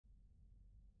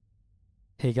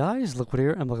Hey guys, Liquid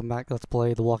here, and welcome back to Let's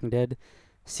Play The Walking Dead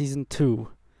Season 2.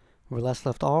 Where we last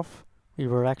left off, we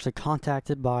were actually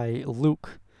contacted by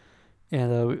Luke,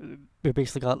 and we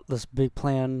basically got this big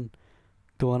plan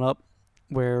going up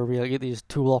where we get these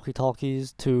two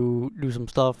walkie-talkies to do some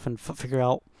stuff and figure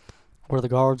out where the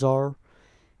guards are,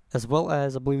 as well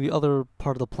as I believe the other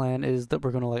part of the plan is that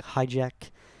we're gonna hijack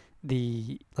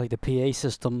the PA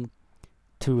system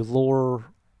to lure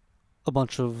a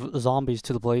bunch of zombies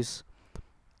to the place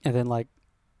and then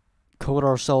coat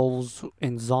ourselves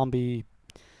in zombie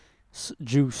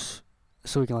juice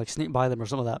so we can sneak by them or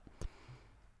some of that.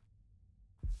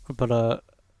 But the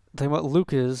thing about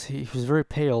Luke is he was very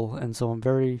pale, and so I'm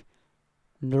very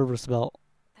nervous about.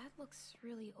 That looks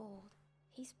really old.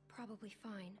 He's probably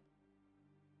fine.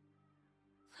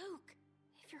 Luke,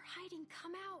 if you're hiding,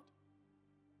 come out.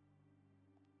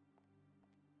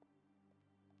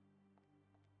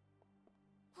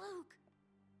 Luke.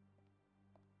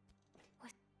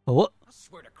 What? I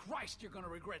swear to Christ, you're gonna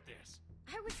regret this.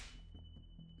 I was...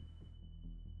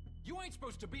 You ain't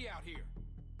supposed to be out here.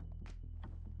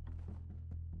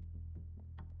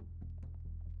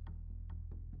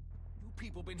 You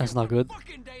people been That's here not for good. a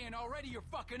fucking day and already you're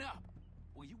fucking up.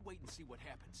 Well, you wait and see what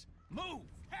happens. Move!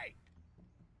 Hey!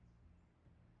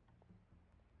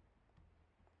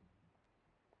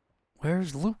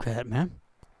 Where's Luke at, man?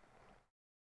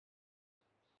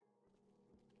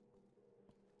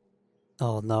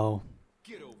 Oh no.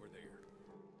 Get over there.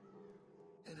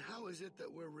 And how is it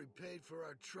that we're repaid for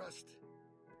our trust?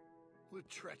 With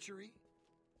treachery?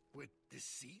 With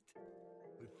deceit?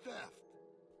 With theft?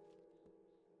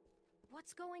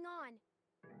 What's going on?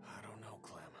 I don't know,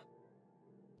 Clem.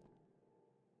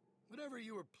 Whatever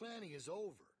you were planning is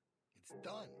over. It's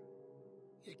done.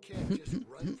 You can't just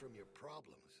run from your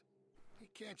problems. You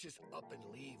can't just up and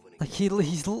leave when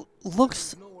it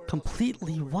Looks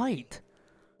completely white.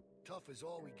 Tough is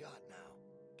all we got now.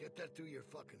 Get that through your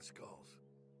fucking skulls.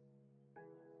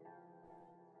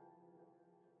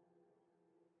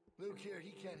 Luke here,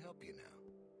 he can't help you now.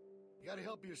 You gotta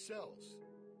help yourselves.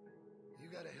 You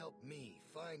gotta help me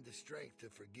find the strength to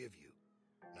forgive you.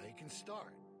 Now you can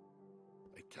start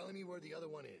by telling me where the other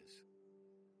one is.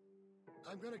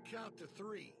 I'm gonna count to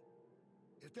 3.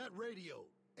 If that radio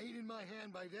ain't in my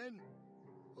hand by then,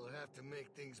 we'll have to make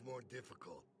things more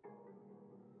difficult.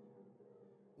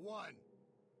 1,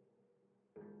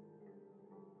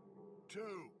 2.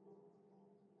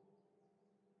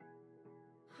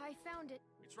 I found it.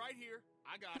 It's right here.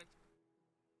 I got it.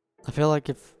 I feel like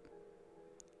if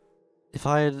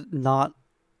I had not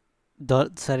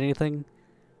said anything,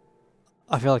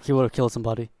 I feel like he would have killed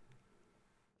somebody.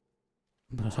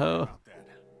 But Sorry about that.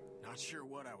 Not sure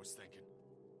what I was thinking.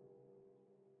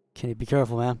 can you be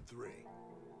careful, man? 3.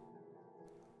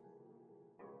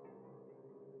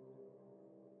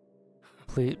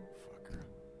 Please,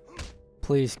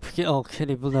 please. Oh,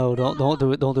 Kenny, no, don't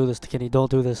do it. Don't do this to Kenny. Don't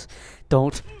do this.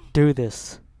 Don't do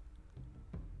this.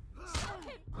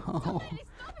 Oh,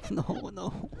 no,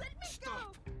 no.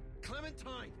 Stop!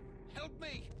 Clementine, help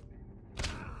me!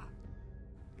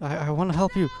 I want to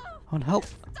help you. I want to help.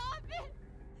 Stop it!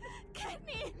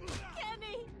 Kenny!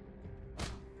 Kenny!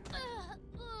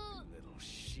 Little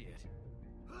shit.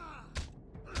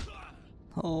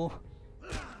 Oh.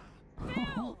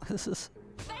 Oh, this is.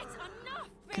 That's enough,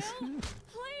 Bill!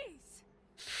 Please!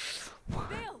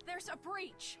 Bill, there's a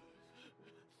breach!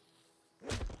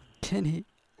 Kenny.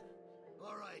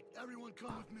 All right, everyone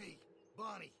come with me.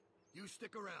 Bonnie, you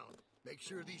stick around. Make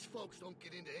sure these folks don't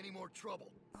get into any more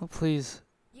trouble. Oh, please.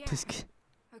 Yeah, Please.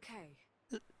 okay.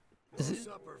 No Is it?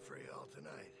 supper for y'all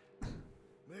tonight.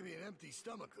 Maybe an empty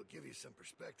stomach will give you some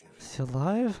perspective. Is he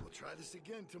alive? We'll try this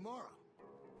again tomorrow.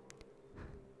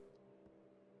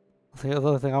 The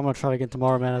other thing I'm gonna try again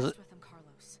tomorrow, man, is Rest with him,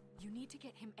 Carlos. You need to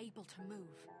get him able to move,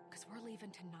 because we're leaving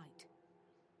tonight.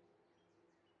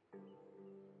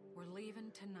 We're leaving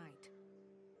tonight.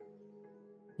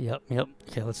 Yep.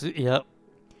 Okay, let's do. Yep.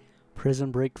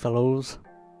 Prison Break, fellows.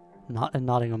 Not in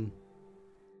Nottingham.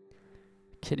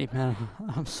 Kenny, man,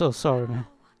 I'm so sorry, man.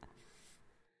 Oh,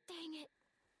 dang it.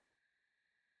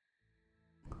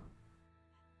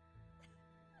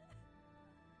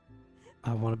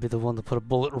 I want to be the one to put a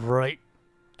bullet right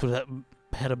through that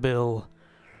head of Bill.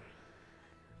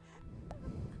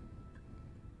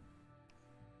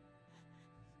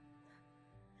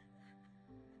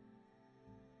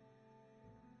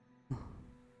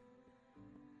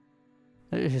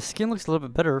 His skin looks a little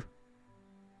bit better.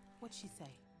 What'd she say?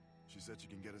 She said she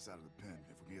can get us out of the pen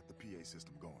if we can get the PA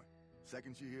system going.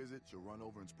 Second she hears it, she'll run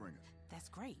over and spring us. That's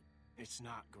great. It's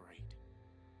not great.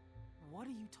 What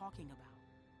are you talking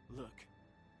about? Look,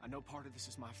 I know part of this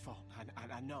is my fault.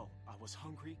 I know. I was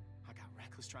hungry, I got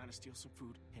reckless trying to steal some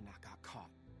food, and I got caught.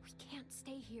 We can't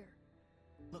stay here.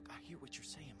 Look, I hear what you're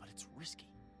saying, but it's risky.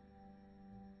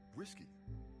 Risky?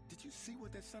 Did you see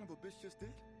what that son of a bitch just did?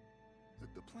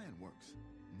 The plan works.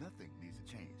 Nothing needs to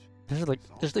change. This is like,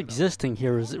 It's all just set up. existing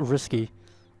here is risky.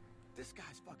 This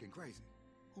guy's fucking crazy.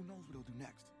 Who knows what he'll do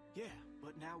next? Yeah,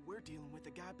 but now we're dealing with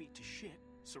a guy beat to shit,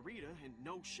 Sarita in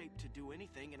no shape to do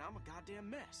anything, and I'm a goddamn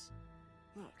mess.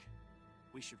 Look,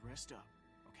 we should rest up,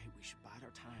 okay? We should bide our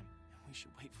time, and we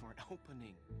should wait for an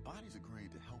opening. Bonnie's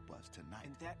agreed to help us tonight.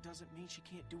 And that doesn't mean she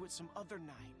can't do it some other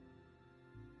night.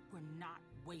 We're not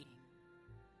waiting.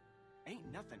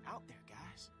 Ain't nothing out there,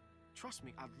 guys. Trust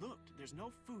me, I looked. There's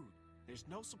no food. There's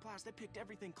no supplies. They picked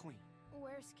everything clean.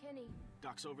 Where's Kenny?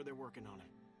 Doc's over there working on it.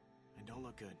 And don't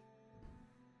look good.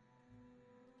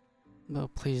 No,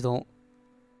 please don't.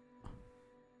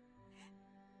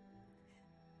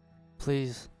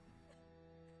 Please.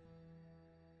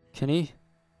 Kenny?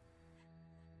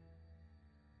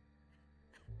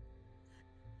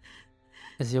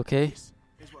 Is he okay? This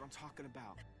is what I'm talking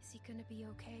about. Is he gonna be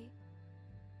okay?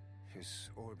 His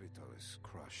orbital is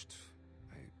crushed.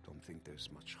 I don't think there's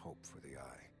much hope for the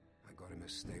eye. I got him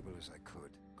as stable as I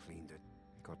could, cleaned it,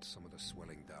 got some of the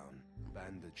swelling down,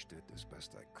 bandaged it as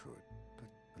best I could. But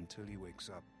until he wakes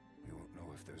up, we won't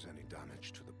know if there's any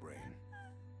damage to the brain.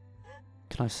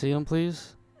 Can I see him,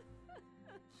 please?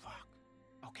 Fuck.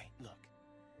 Okay, look.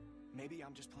 Maybe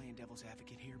I'm just playing devil's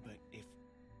advocate here, but if...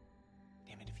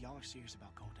 Damn it, if y'all are serious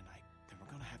about going tonight, then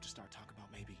we're gonna have to start talking about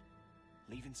maybe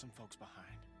leaving some folks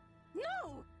behind.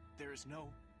 No! There is no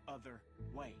other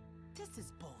way. This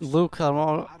is bullshit. Luke, I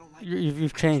don't like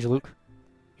you've changed, Luke.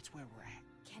 It's where we're at.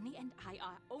 Kenny and I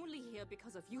are only here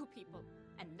because of you people,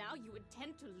 and now you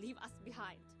intend to leave us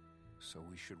behind. So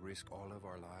we should risk all of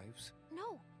our lives?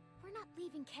 No, we're not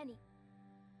leaving Kenny.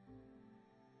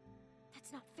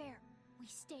 That's not fair. We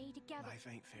stay together. Life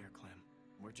ain't fair, Clem.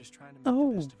 We're just trying to make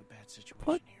Oh. the best of a bad situation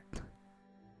What? here.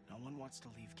 No one wants to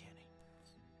leave Kenny.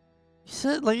 You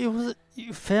said, like, it was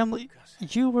you family.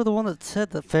 Gus. You were the one that said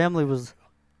that family was...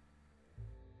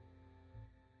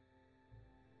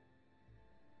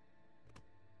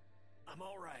 I'm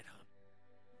all right, hon.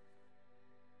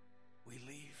 We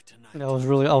leave tonight. I was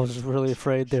really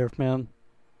afraid there, man.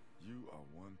 You are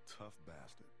one tough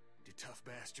bastard. Do tough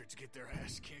bastards get their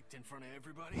ass kicked in front of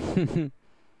everybody?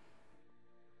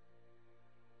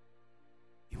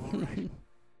 You all right?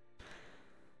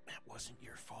 That wasn't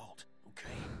your fault,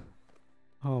 okay?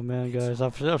 Oh man, guys,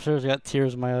 I've seriously got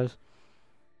tears in my eyes.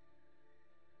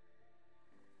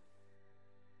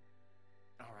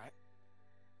 All right.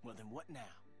 Well, then what now?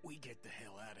 We get the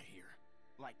hell out of here.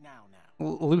 Like now.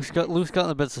 Luke's gotten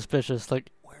a bit suspicious.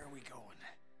 Like, Where are we going?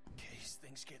 In case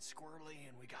things get squirrely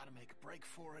and we gotta make a break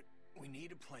for it, we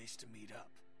need a place to meet up.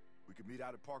 We could meet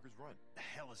out at Parker's Run. The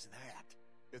hell is that?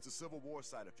 It's a Civil War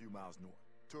site a few miles north.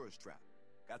 Tourist trap.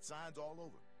 Got signs all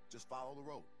over. Just follow the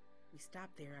road. We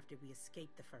stopped there after we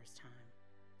escaped the first time.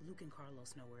 Luke and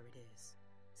Carlos know where it is.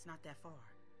 It's not that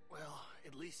far. Well,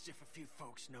 at least if a few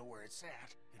folks know where it's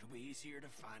at, it'll be easier to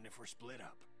find if we're split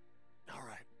up. All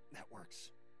right, that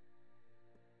works.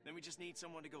 Then we just need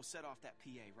someone to go set off that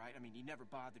PA, right? I mean, you never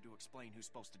bothered to explain who's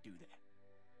supposed to do that.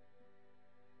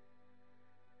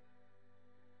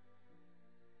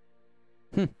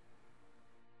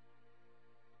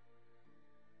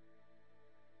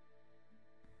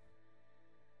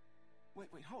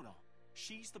 Wait, hold on.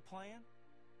 She's the plan?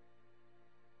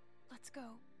 Let's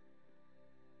go.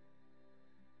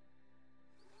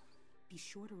 Be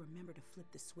sure to remember to flip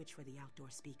the switch for the outdoor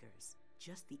speakers.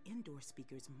 Just the indoor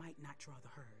speakers might not draw the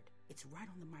herd. It's right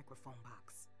on the microphone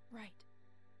box. Right.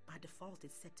 By default,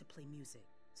 it's set to play music,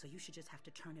 so you should just have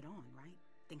to turn it on, right?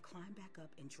 Then climb back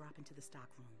up and drop into the stock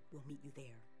room. We'll meet you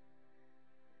there.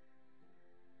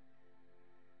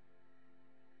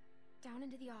 Down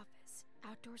into the office.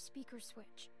 Outdoor speaker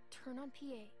switch. Turn on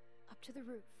PA. Up to the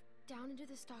roof. Down into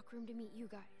the stock room to meet you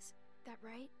guys. That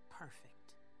right? Perfect.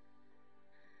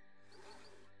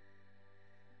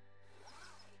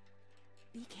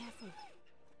 Be careful.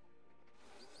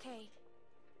 Okay.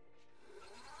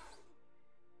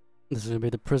 This is gonna be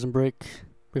the prison break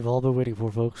we've all been waiting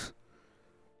for, folks.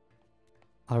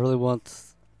 I really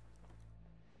want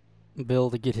Bill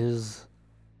to get his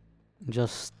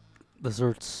just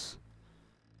desserts.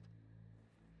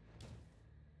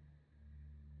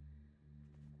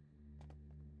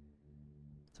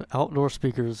 So outdoor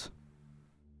speakers.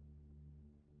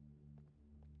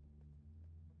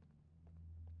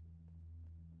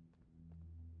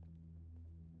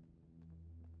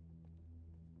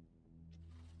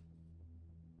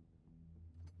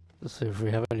 Let's see if we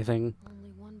have anything.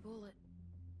 Only one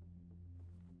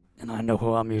And I know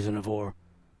who I'm using it for.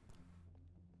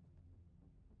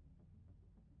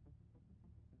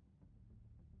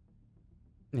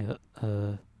 Yeah,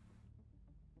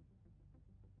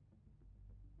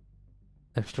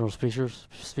 external speakers.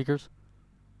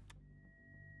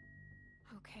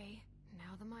 Okay,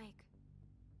 now the mic.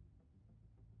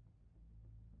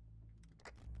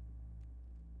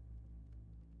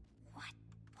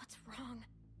 What's wrong?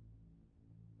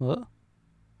 What?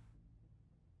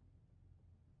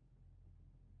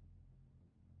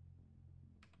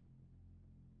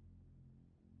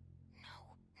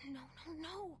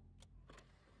 No.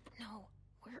 No,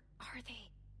 where are they?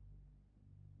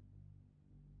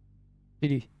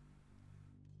 Diddy.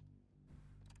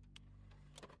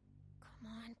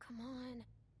 Come on.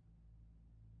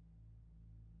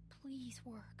 Please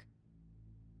work.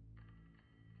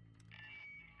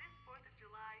 This 4th of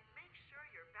July, make sure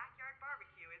your backyard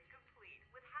barbecue is complete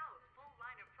with Howe's full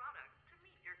line of products to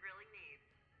meet your grilling needs.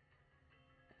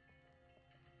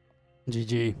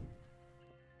 GG.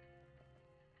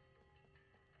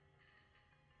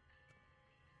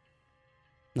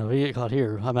 No, we get caught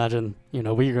here. I imagine,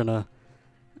 we're gonna...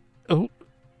 Oh.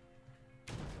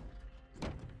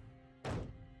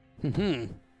 You have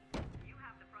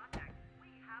the project. We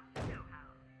have the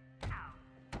know-how.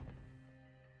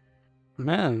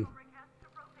 Man.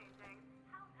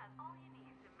 House has all you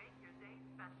need to make your day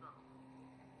special.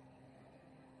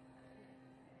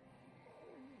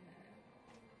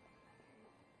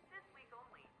 This week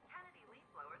only, Kennedy leaf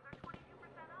blowers are 22%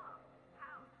 off.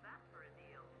 How's that for a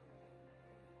deal?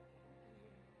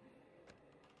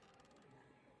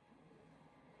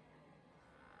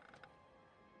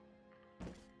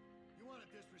 You want to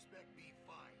disrespect me,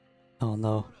 fine. Oh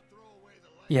no.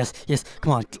 Yes,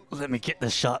 come on, let me get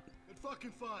this shot. It's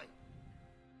fucking fine.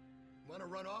 Want to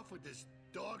run off with this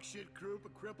dog shit group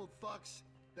of crippled fucks?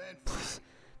 Then fine.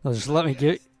 No, just let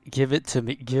me give it to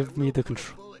me. Give me the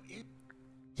control.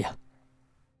 Yeah.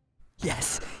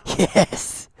 Yes.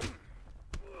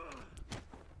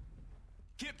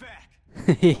 Get back.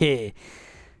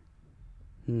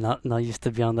 Not used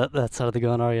to be on that side of the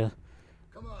gun, are you?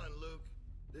 Come on, Luke.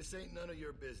 This ain't none of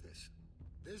your business.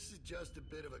 This is just a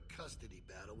bit of a custody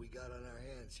battle we got on our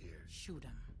hands here. Shoot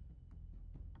him.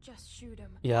 Just shoot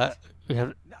him. Yeah, we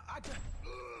have. No, I just...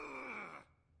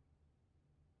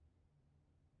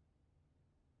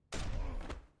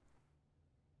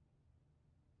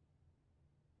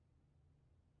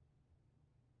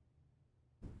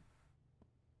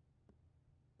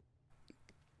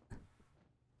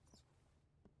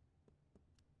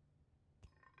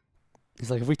 He's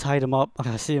like, if we tied him up,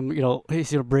 I see him,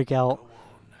 he's gonna break out. Go on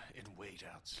and wait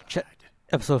outside.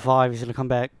 Episode 5, he's gonna come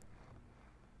back.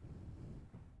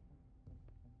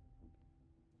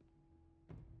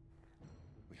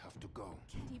 We have to go.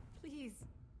 Kenny, please.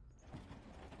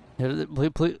 Yeah,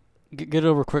 please, get it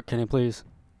over quick, Kenny, please.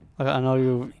 I know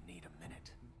you. I only need a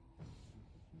minute.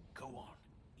 Go on.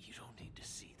 You don't need to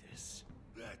see this.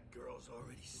 That girl's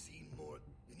already seen more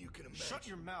than you can imagine. Shut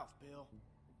your mouth, Bill.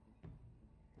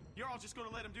 You're all just gonna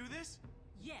let him do this?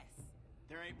 Yes.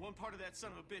 There ain't one part of that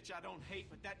son of a bitch I don't hate,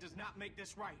 but that does not make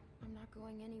this right. I'm not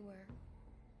going anywhere.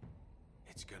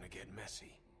 It's gonna get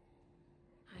messy.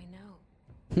 I know.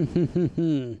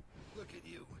 Look at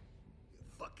you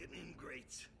fucking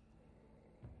ingrates.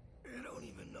 You don't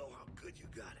even know how good you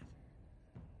got it.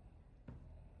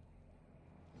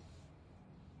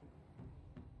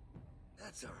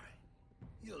 That's alright.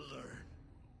 You'll learn.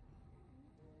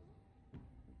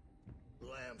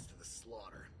 Lambs to the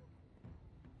slaughter.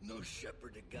 No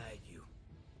shepherd to guide you.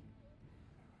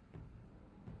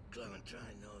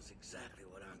 Clementine knows exactly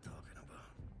what I'm talking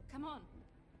about. Come on.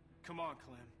 Come on,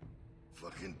 Clem.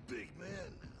 Fucking big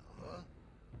man, huh?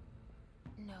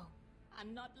 No,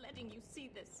 I'm not letting you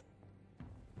see this.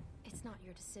 it's not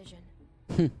your decision.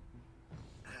 Atta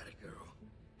girl.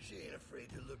 She ain't afraid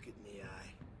to look it in the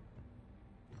eye.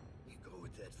 You go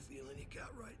with that feeling you got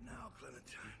right now,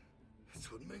 Clementine.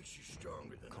 It's what makes you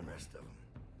stronger than the rest of them.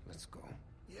 Let's go.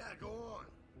 Yeah, go on.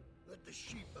 Let the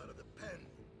sheep out of the pen.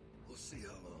 We'll see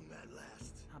how long that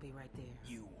lasts. I'll be right there.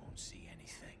 You won't see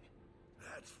anything.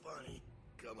 That's funny,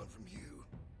 coming from you.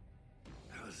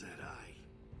 How's that eye?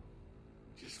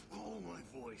 Just follow my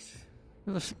voice.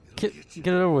 Let's get it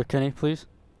over with, Kenny, please.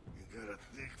 You got a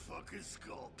thick fucking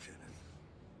skull, Kenneth.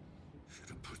 Should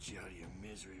have put you out of your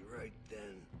misery right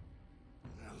then.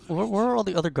 Now look Where at are all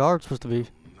the other guards supposed to be? you,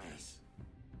 mess.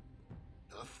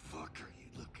 The fuck are you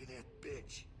looking at,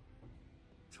 bitch?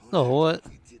 Don't Oh, act what?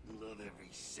 like you didn't love every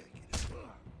second of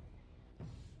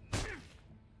it.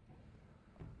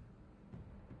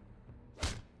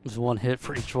 There's one hit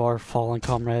for each of our fallen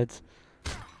comrades.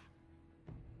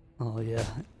 Oh yeah,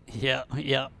 yeah,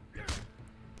 yeah,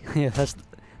 yeah.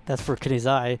 That's for Kenny's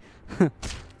eye.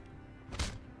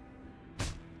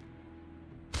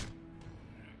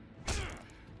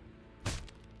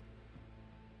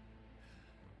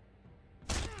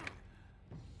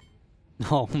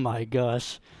 Oh my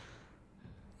gosh.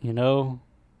 You know,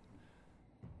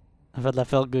 I bet that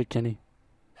felt good, Kenny.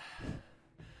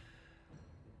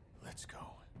 Let's go.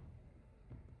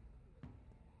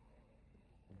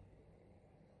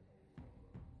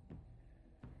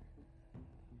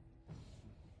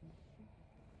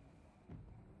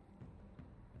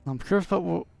 I'm curious about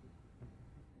what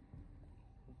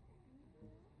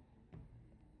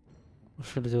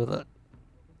should I do with that.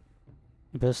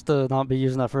 Best not be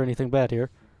using that for anything bad here.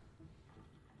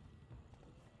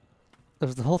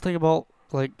 There's the whole thing about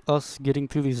like us getting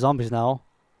through these zombies now.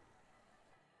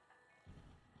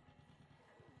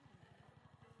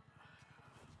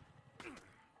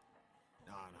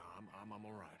 No, I'm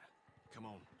all right. Come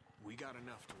on, we got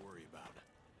enough to worry about.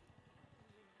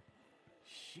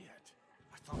 Shit,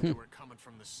 I thought they were coming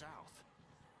from the south.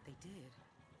 They did.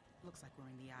 Looks like we're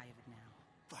in the eye of it now.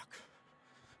 Fuck,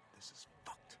 this is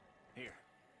fucked. Here,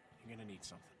 you're gonna need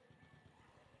something.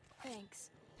 Thanks.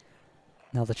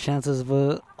 Now the chances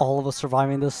of all of us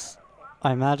surviving this,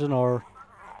 I imagine, are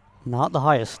not the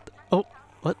highest. Oh,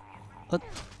 what? What?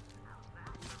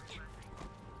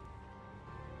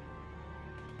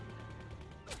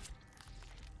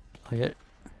 Oh, yeah.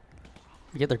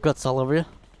 You get their guts all over you.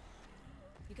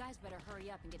 You guys better hurry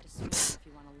up and get to Sweden if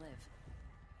you want to live.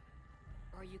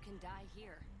 Or you can die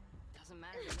here. Doesn't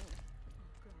matter to me.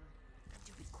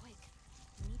 Do it quick.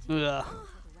 We need to get Ugh. before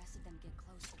the rest of them get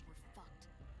close or we're fucked.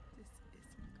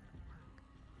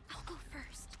 I'll go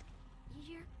first.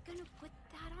 You're gonna put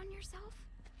that on yourself?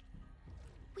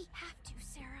 We have to,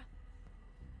 Sarah.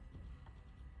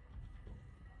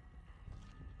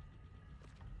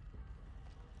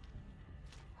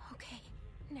 Okay,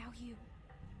 now you.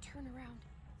 Turn around.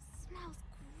 Smells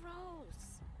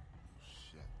gross.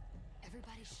 Shit.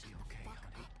 Everybody shut Be the okay, fuck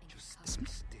honey. up and Just get be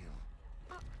close. still.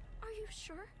 Are you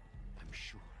sure? I'm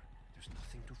sure. There's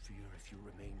nothing to fear if you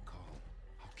remain calm.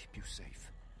 I'll keep you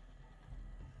safe.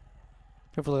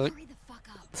 Hopefully, like, Hurry the fuck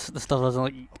up. this stuff doesn't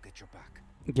like I'll get your back.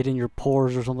 get in your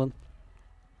pores or something.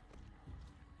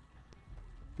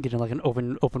 Get in like an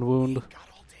open wound. Got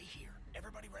all day here.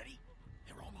 Everybody ready?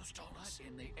 They're almost told us. What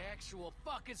in the actual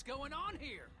fuck is going on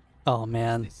here? Oh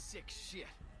man, This sick shit.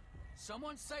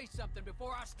 Someone say something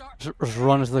before I start. just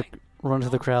run into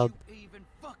the crowd. Don't you even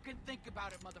fucking think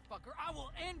about it, motherfucker. I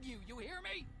will end you. You hear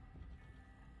me?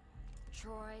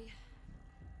 Troy,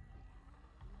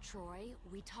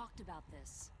 we talked about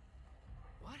this.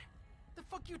 What? The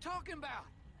fuck you talking about?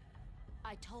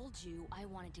 I told you I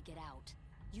wanted to get out.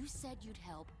 You said you'd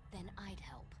help, then I'd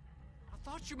help. I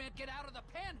thought you meant get out of the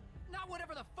pen, not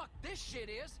whatever the fuck this shit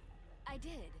is. I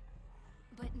did.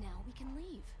 But now we can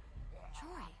leave.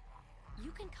 Troy,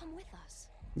 you can come with us.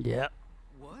 Yeah.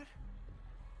 What?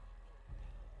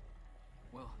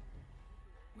 Well,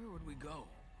 where would we go?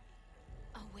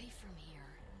 Away from here.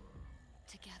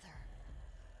 Together.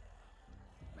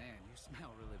 Man, you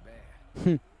smell really bad.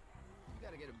 You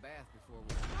gotta get a bath before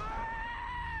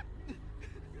we...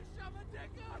 You shove a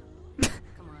dick up!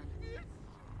 Come on.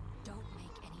 Don't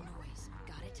make any noise.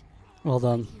 Got it? Well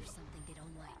done. Hear something they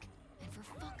don't like. And for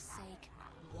fuck's sake,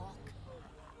 walk.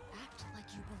 Act like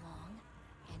you belong,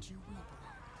 and you will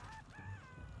belong.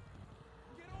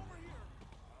 Get over here!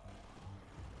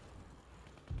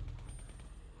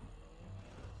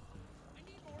 I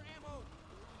need more ammo!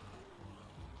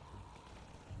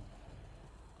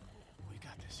 We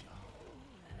got this, y'all.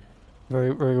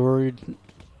 Very, very worried.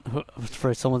 I was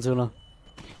afraid someone's gonna.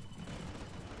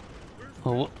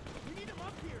 Oh, We need him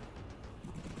up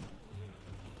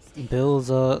here! Bill's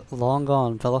long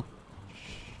gone, fella. We're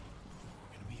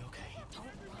gonna be okay. Don't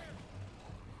run.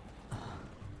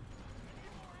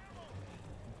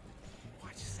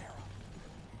 Watch Sarah.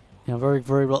 Yeah, very,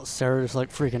 very about Sarah just like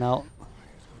freaking out.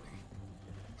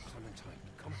 Clementine,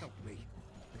 come help me.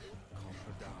 Calm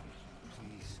her down.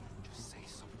 Please, just say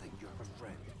something. You're her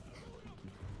friend.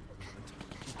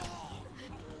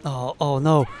 Clementine. Oh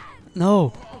no,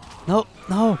 no, no,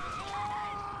 no.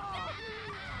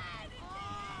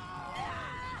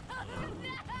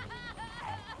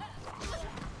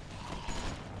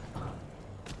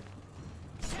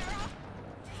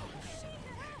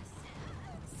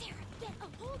 Sarah, get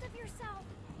a hold of yourself!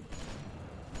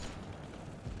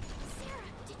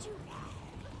 Sarah, did you...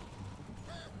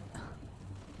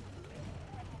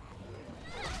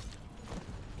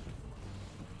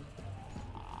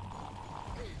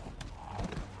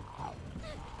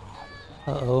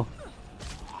 Uh-oh.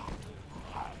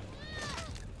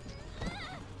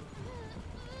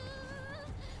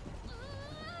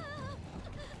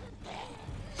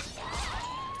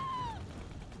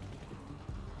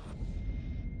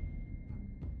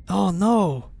 Oh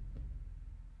no!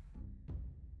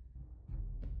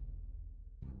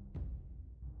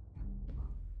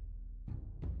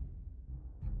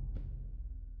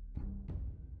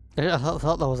 I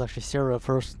thought that was actually Sarah at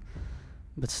first,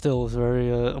 but still, it was a very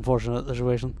unfortunate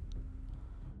situation.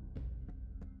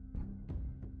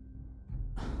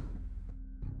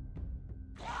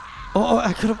 Oh,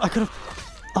 I could have.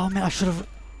 Oh man, I should have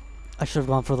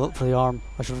gone for the arm.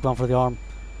 I should have gone for the arm.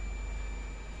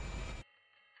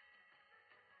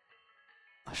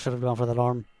 I should have gone for that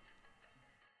arm.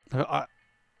 I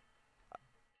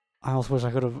almost wish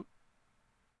I could have.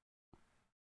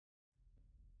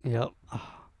 Yep.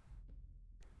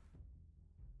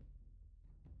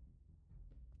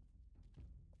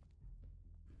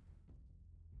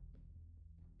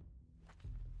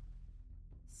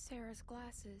 Sarah's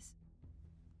glasses.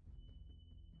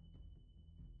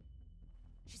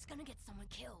 She's gonna get someone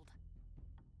killed.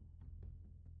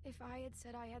 If I had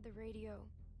said I had the radio,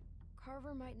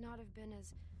 Carver might not have been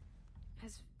as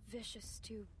vicious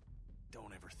to...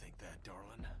 Don't ever think that,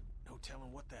 darling. No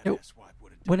telling what that Yo, asswipe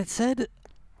would have done. when it said...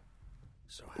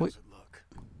 So how's Wait. it look?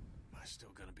 Am I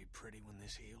still gonna be pretty when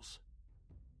this heals?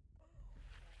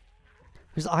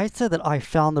 Because I said that I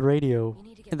found the radio, You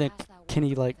need to get and then past that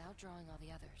Kenny, wall like... without drawing all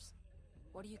the others.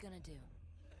 What are you gonna do?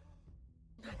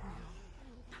 Not now,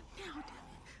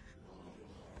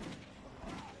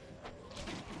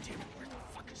 Damn it, where the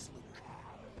fuck is Luke?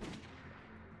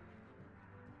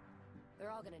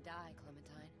 They're all gonna die,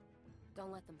 Clementine.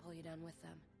 Don't let them pull you down with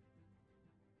them.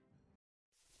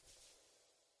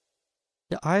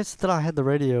 Yeah, I said that I had the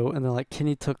radio, and then, like,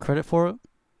 Kenny took credit for it.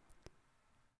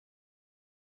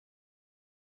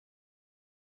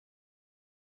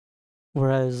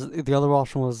 Whereas the other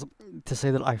option was to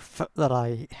say that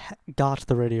I got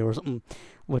the radio or something,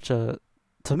 which to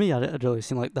me it didn't really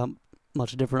seem like that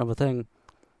much different of a thing.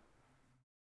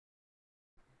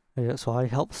 Yeah, so I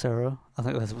helped Sarah. I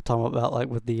think that's what we're talking about, like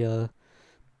with the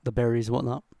berries and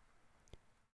whatnot.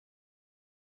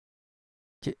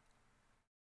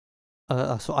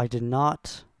 So I did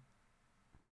not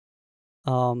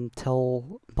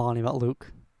tell Bonnie about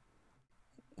Luke,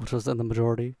 which was in the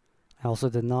majority. I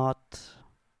also did not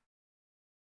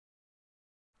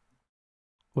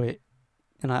wait,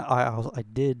 and I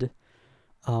did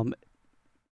no,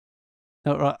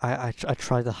 I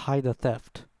tried to hide the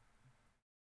theft.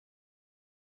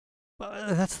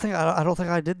 But that's the thing. I don't think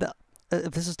I did that.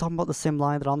 If this is talking about the same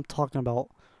line that I'm talking about,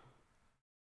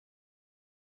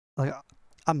 like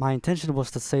my intention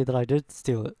was to say that I did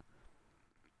steal it,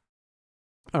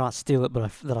 or not steal it,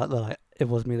 but it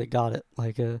was me that got it.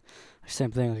 Like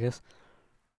same thing, I guess.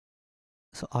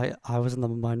 So I was in the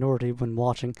minority when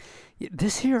watching.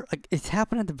 This here, like, it's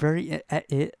happened at the very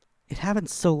it happened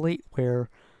so late where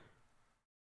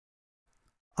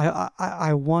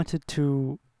I wanted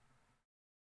to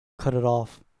cut it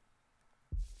off.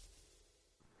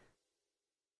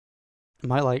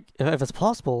 Might, like, if it's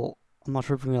possible, I'm not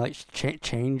sure if we can, like,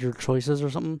 change your choices or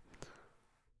something.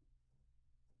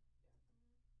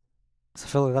 So I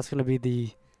feel like that's gonna be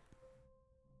the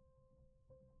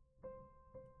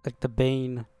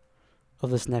bane of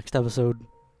this next episode.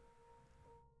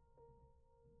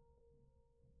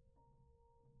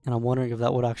 And I'm wondering if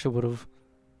that would have,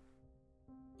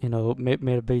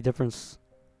 made a big difference.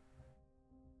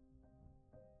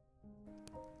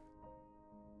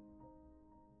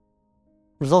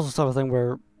 There's also sort of thing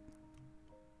where,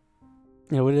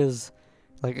 it is,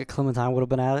 like, Clementine would have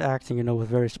been acting, with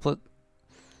very split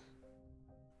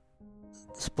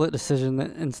decision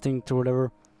instinct or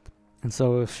whatever. And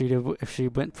so if she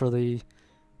went for the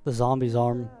zombie's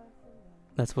arm,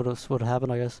 that's what would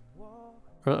happened, I guess,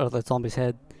 or the zombie's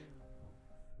head.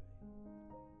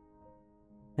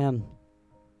 Man,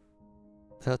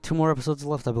 so 2 more episodes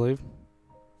left, I believe.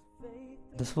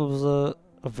 This was a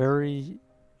very,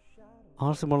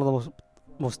 honestly, one of the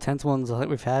most tense ones I think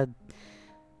we've had,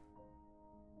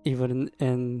 even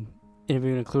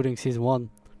including season 1.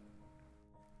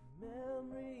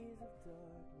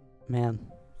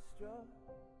 Man.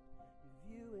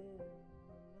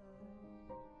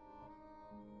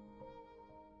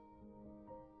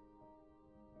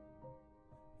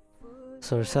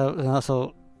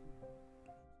 So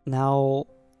now,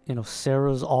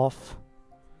 Sarah's off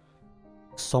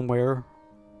somewhere.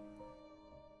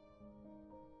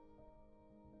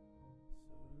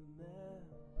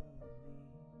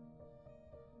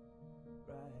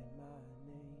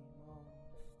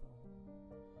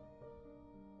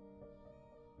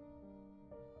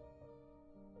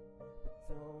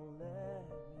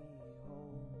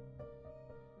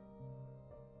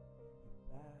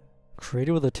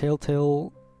 Created with a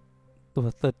Telltale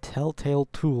with the Telltale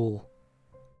Tool.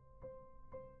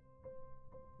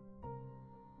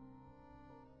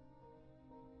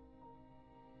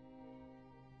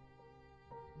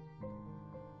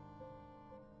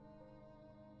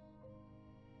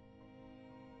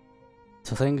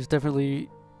 So things definitely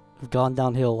have gone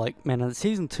downhill. Like, man, in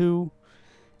season 2,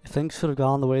 if things should have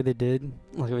gone the way they did,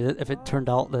 like if it turned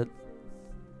out that,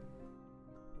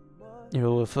 you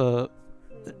know, if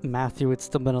Matthew had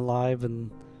still been alive and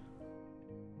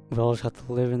we all just got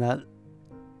to live in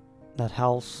that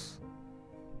house,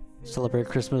 celebrate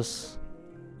Christmas,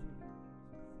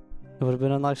 it would have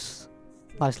been a nice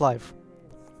life.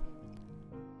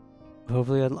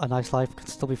 Hopefully a nice life can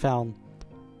still be found.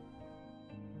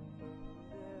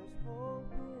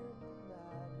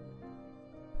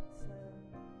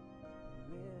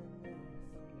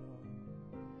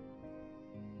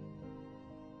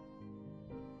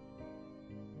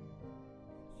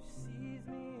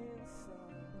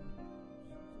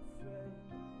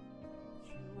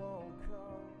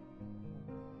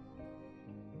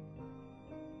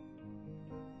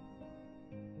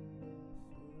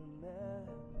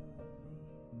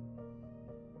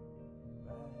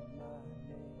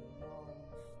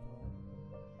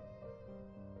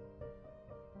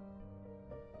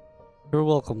 You're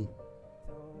welcome.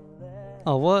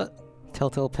 Oh, what?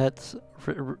 Telltale Pets.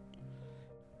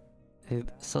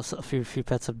 So a few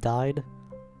pets have died.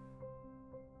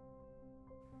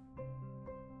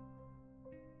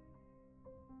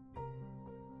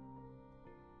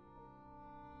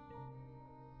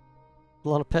 A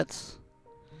lot of pets.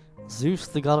 Zeus,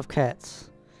 the god of cats.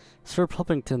 Sir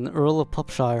Pumpington, Earl of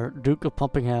Pupshire, Duke of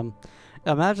Pumpingham.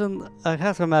 I have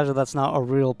to imagine that's not a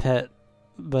real pet.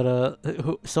 But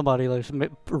somebody like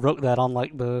wrote that on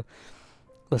like the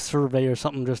survey or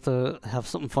something just to have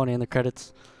something funny in the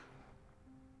credits.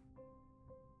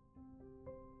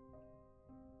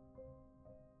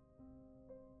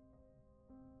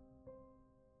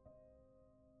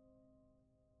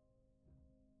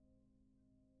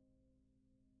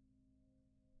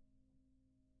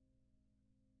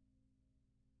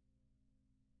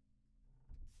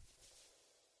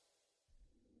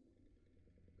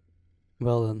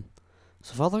 Well then,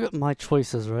 so if I look at my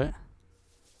choices, right?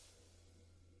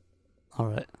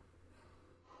 Alright.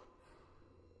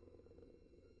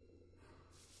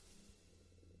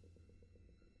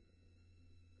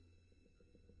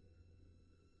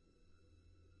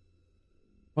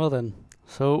 Well then,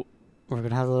 so we're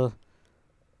gonna have to...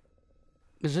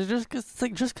 Just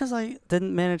because I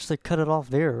didn't manage to cut it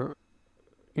off there,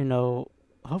 you know,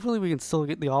 hopefully we can still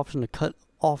get the option to cut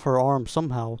off her arm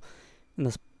somehow in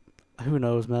this. Who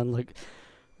knows, man? Like,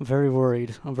 I'm very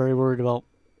worried. I'm very worried about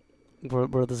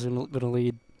where this is gonna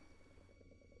lead.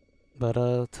 But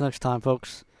till next time,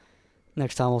 folks.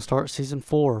 Next time we'll start season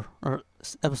 4 or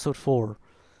episode 4,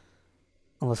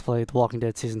 and let's play The Walking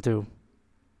Dead season 2.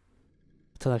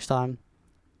 Till next time,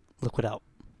 Liquid out.